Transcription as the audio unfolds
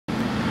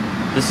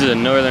This is a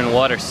northern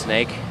water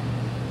snake,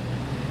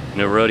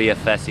 Nerodia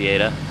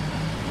fasciata.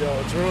 Yo,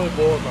 it's really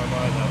blowing my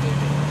mind how big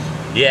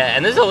it is. Yeah,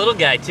 and this is a little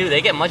guy too.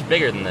 They get much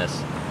bigger than this.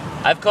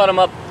 I've caught them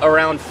up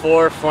around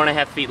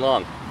 4.5 feet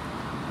long.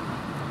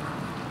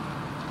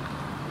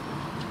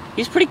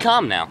 He's pretty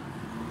calm now.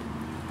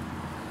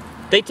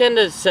 They tend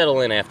to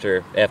settle in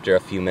after a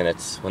few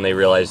minutes when they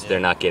realize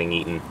they're not getting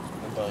eaten.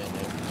 I'm buying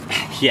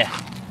it. Yeah.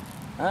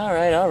 All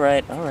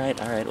right.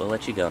 We'll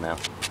let you go now.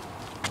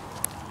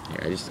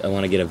 Here, I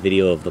want to get a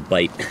video of the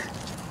bite.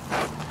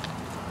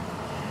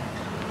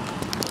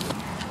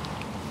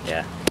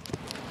 Yeah.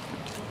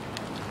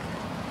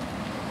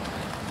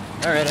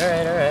 All right.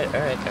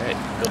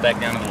 Go back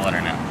down to the water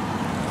now.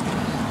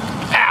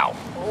 Ow!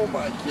 Oh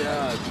my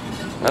god.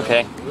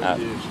 Okay.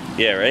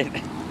 Yeah,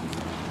 right?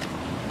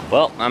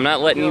 Well, I'm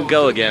not letting you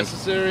go again.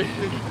 Necessary.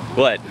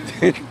 What?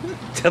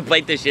 To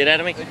bite the shit out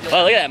of me?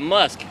 Oh, look at that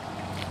musk.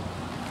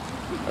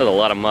 That's a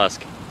lot of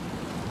musk.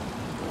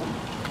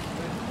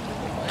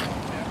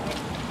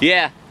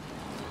 Yeah.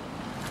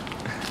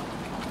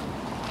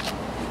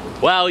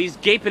 Wow, he's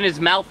gaping his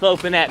mouth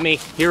open at me.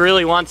 He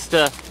really wants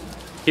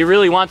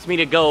me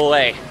to go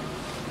away.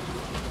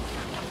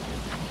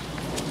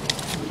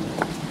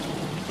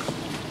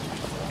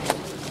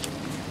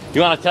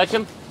 You want to touch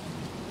him?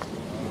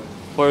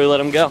 Before we let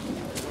him go?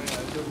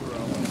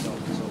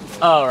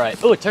 All right.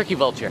 Oh, a turkey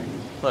vulture.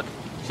 Look,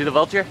 see the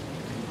vulture?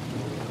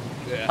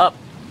 Yeah. Up.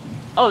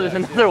 Oh, there's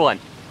another one.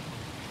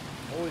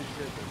 Holy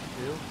shit,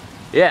 there's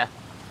two? Yeah.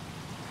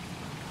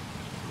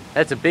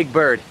 That's a big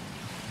bird.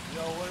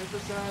 Yo, what is the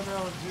sound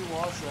now when you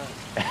watch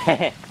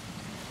that?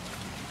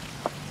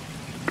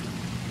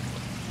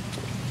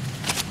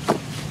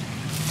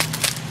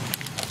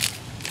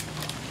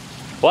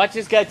 Watch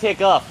this guy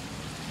take off.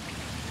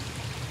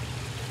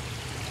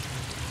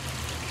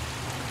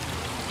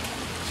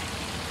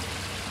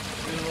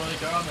 Feel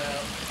like I'm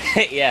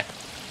out. Yeah.